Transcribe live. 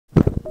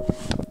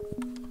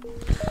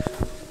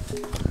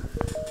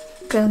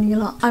going on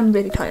a lot. I'm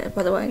really tired,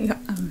 by the way.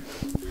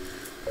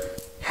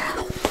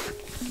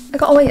 I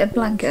got a weighted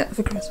blanket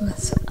for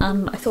Christmas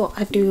and I thought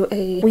I'd do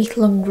a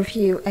week-long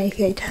review,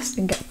 aka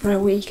testing it for a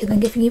week and then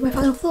giving you my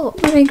final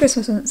thought. My main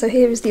Christmas present. So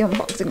here is the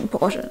unboxing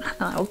portion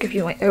and I will give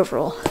you my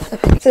overall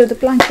opinion. So the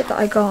blanket that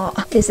I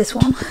got is this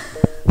one.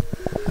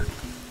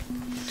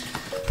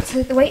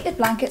 So the weighted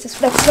blankets,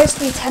 they're supposed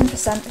to be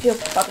 10% of your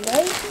body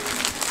weight.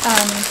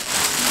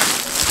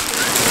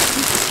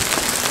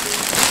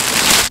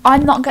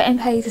 I'm not getting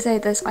paid to say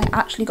this, I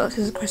actually got this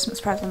as a Christmas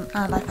present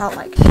and I felt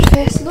like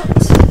first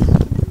looked.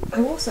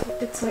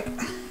 It's like,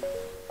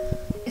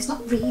 it's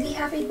not really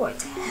heavy, but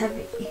it's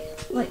heavy.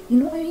 Like, you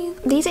know what I mean?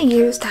 These are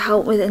used to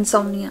help with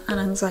insomnia and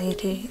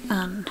anxiety,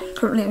 and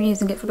currently I'm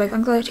using it for both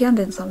anxiety and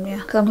insomnia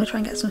because I'm going to try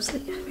and get some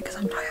sleep because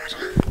I'm tired.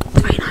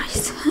 It's very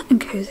nice and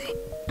cozy.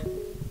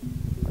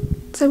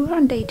 So we're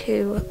on day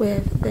 2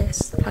 with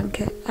this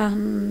blanket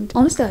and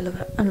honestly I love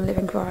it. I'm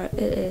living for it.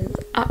 It is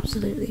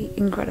absolutely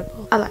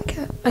incredible. I like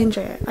it. I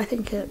enjoy it. I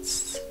think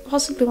it's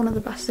possibly one of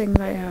the best things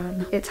I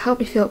own. It's helped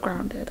me feel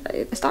grounded.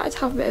 I started to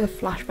have a bit of a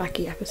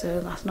flashbacky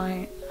episode last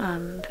night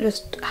and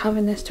just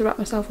having this to wrap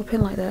myself up in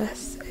like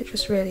this, it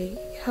just really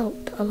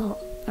helped a lot,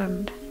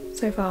 and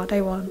so far day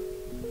 1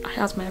 it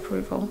has my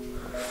approval.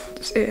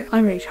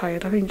 I'm really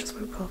tired. I've only just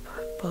woke up,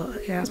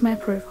 but yeah, it's my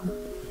approval.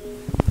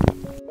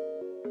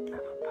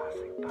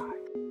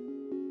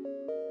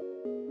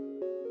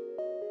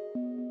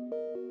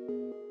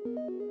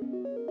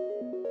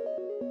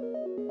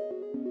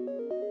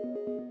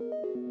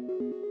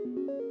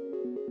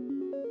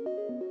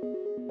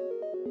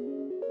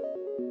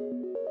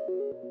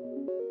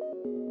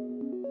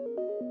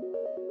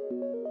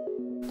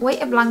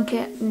 Weighted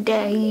blanket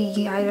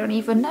day, I don't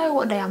even know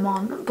what day I'm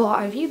on, but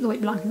I've used the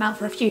weighted blanket now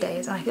for a few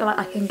days and I feel like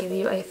I can give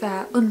you a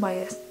fair,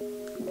 unbiased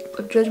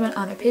judgment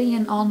and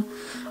opinion on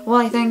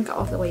what I think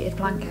of the weighted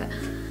blanket.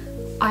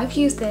 I've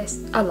used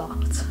this a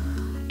lot.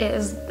 It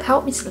has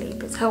helped me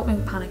sleep, it's helped me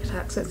with panic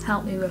attacks, it's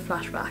helped me with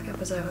flashback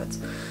episodes.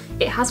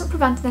 It hasn't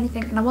prevented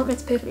anything, and I want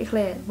this perfectly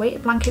clear.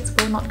 Weighted blankets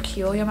will not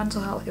cure your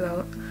mental health, they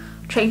won't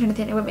change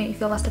anything, it won't make you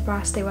feel less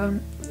depressed, they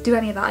won't do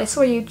any of that. I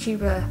saw a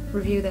YouTuber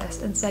review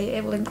this and say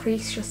it will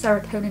increase your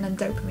serotonin and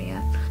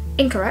dopamine.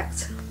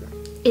 Incorrect.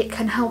 It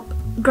can help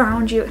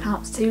ground you, it can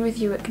help soothe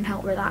you, it can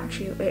help relax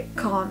you. It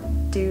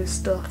can't do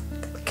stuff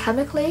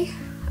chemically.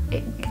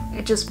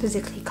 It just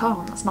physically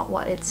can't. That's not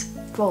what it's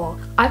for.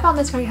 I found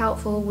this very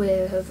helpful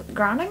with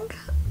grounding,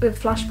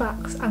 with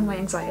flashbacks and my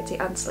anxiety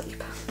and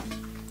sleep.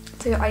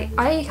 So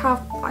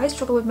I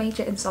struggle with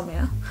major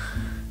insomnia,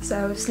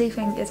 so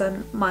sleeping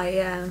isn't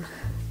my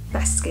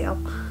best skill.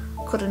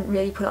 Couldn't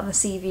really put it on a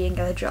CV and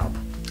get a job.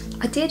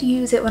 I did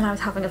use it when I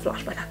was having a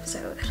flashback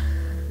episode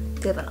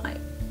the other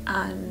night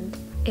and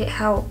it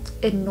helped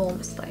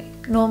enormously.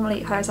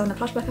 Normally if I was having a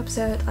flashback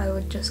episode I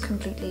would just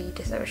completely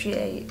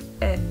dissociate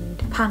and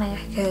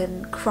panic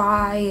and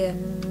cry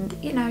and,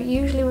 you know,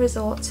 usually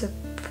resort to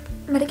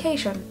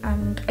medication,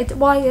 and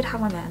while I did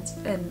have my meds,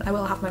 and I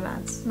will have my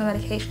meds, my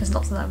medication is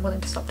not something I'm willing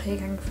to stop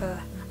taking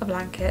for a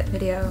blanket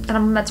video, and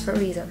I'm on meds for a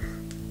reason.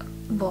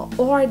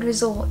 Or I'd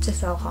resort to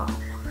self-harm.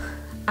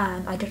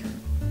 And I didn't.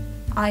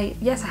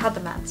 Yes, I had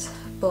the meds,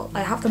 but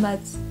I have the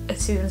meds as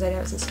soon as I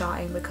notice it's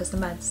starting because the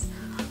meds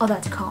are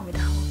there to calm me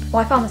down.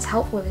 What I found this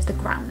helpful with is the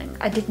grounding.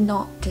 I did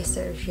not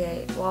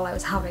dissociate while I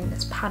was having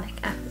this panic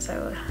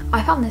episode.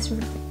 I found this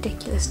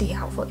ridiculously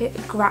helpful. It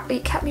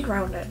kept me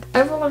grounded.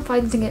 Overall, I'm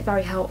finding it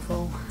very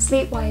helpful.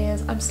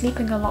 Sleep-wise, I'm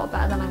sleeping a lot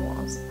better than I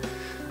was.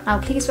 Now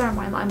please bear in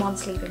mind that I'm on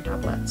sleeping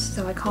tablets,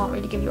 so I can't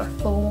really give you a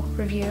full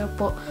review,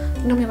 but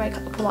normally I wake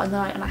up a lot in the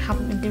night and I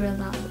haven't been doing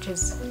that, which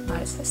is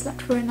nice. I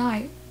slept for a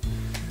night.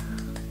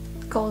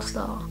 Gold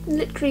star.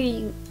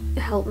 Literally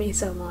helped me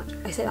so much.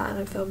 I say that and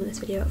I'm filming this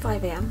video at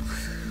 5 AM.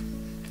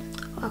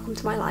 Welcome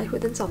to my life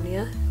with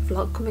insomnia.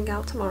 Vlog coming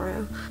out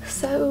tomorrow.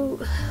 So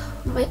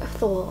my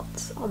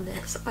thoughts on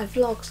this. I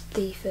vlogged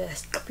the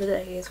first couple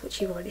of days,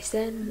 which you've already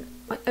seen.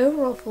 My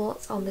overall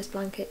thoughts on this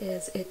blanket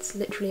is it's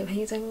literally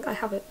amazing. I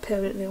have it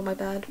permanently on my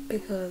bed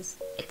because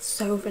it's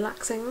so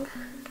relaxing.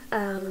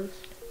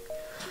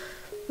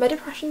 My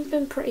depression's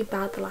been pretty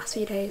bad the last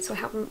few days, so I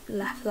haven't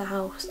left the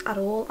house at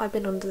all. I've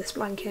been under this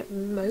blanket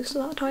most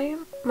of that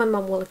time. My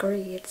mum will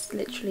agree, it's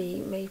literally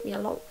made me a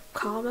lot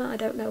calmer. I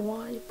don't know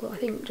why, but I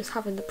think just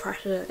having the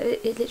pressure,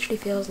 it literally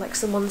feels like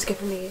someone's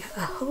giving me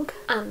a hug,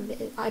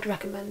 and I'd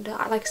recommend it.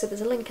 Like I said,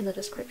 there's a link in the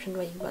description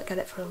where you can get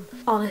it from.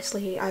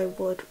 Honestly, I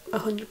would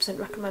 100%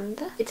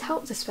 recommend it. It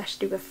helps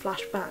especially with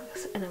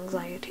flashbacks and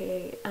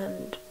anxiety,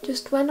 and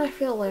just when I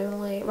feel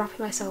lonely,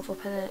 wrapping myself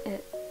up in it,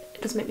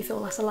 it does make me feel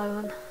less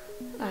alone.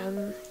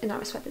 In that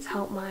respect, it's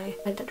helped my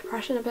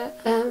depression a bit.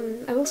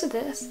 And also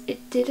this,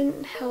 it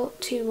didn't help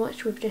too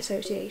much with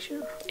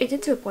dissociation. It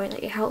did to a point,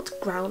 like it helped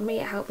ground me,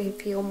 it helped me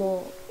feel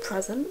more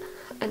present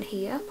and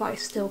here, but I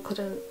still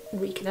couldn't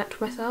reconnect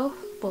with myself.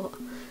 But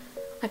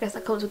I guess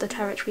that comes with the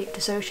territory of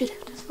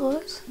dissociative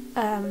disorders.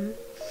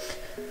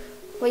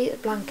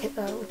 Weighted blanket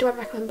though, do I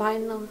recommend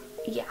buying them?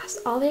 Yes.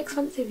 Are they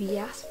expensive?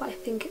 Yes, but I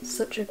think it's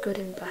such a good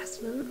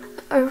investment.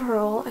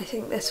 Overall, I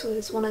think this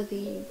was one of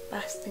the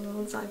best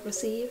things I've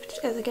received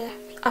as a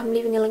gift. I'm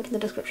leaving a link in the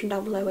description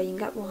down below where you can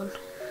get one.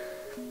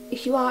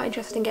 If you are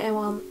interested in getting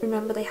one,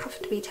 remember they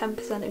have to be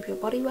 10% of your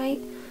body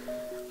weight.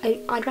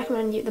 I'd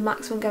recommend the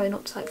maximum going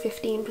up to like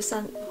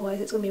 15%,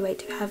 otherwise it's going to be way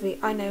too heavy.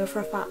 I know for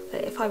a fact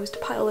that if I was to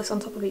pile this on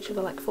top of each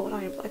other like 4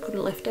 times, I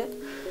couldn't lift it.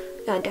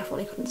 I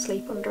definitely couldn't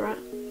sleep under it.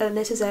 And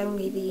this is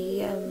only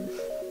the,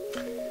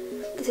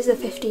 this is a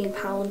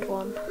 £15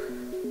 one,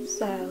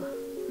 so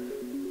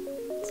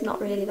it's not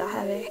really that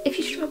heavy. If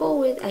you struggle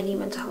with any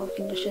mental health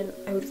condition,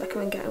 I would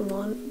recommend getting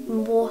one,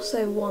 more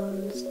so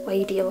ones where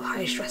you deal with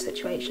high stress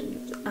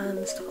situations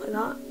and stuff like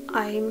that.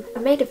 I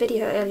made a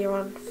video earlier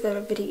on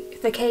for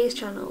Kay's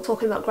channel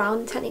talking about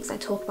grounding techniques. I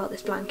talk about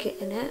this blanket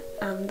in it,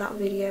 and that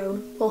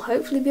video will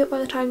hopefully be up by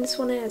the time this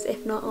one is.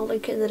 If not, I'll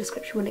link it in the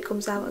description when it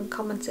comes out and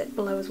comment it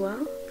below as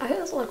well. I think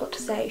that's all I've got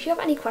to say. If you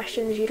have any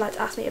questions you'd like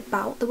to ask me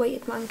about the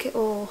weighted blanket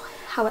or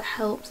how it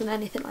helps and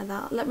anything like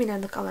that, let me know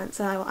in the comments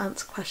and I will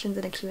answer questions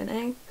in a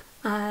Q&A.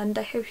 And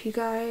I hope you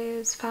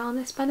guys found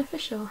this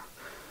beneficial.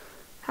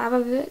 Have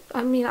a bit,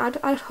 I mean, I'd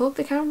hug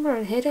the camera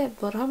and hit it,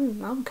 but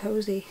I'm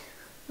cozy.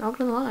 Not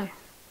gonna lie.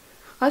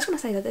 I was gonna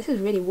say that this is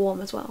really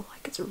warm as well.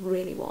 Like, it's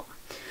really warm.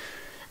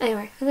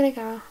 Anyway, I'm gonna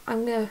go.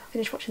 I'm gonna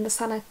finish watching the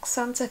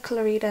Santa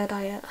Clarita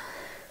Diet.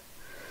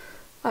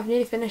 I've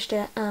nearly finished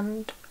it,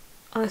 and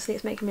honestly,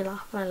 it's making me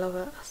laugh, and I love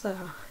it. So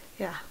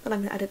yeah, but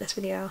I'm gonna edit this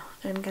video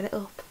and get it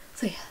up.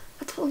 So yeah,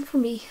 that's all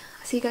from me.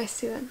 I'll see you guys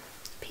soon.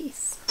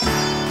 Peace.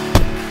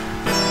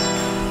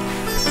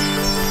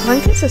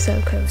 Blankets are so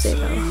cozy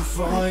though.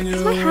 Like,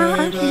 is my hair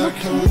actually not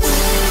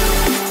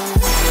cute?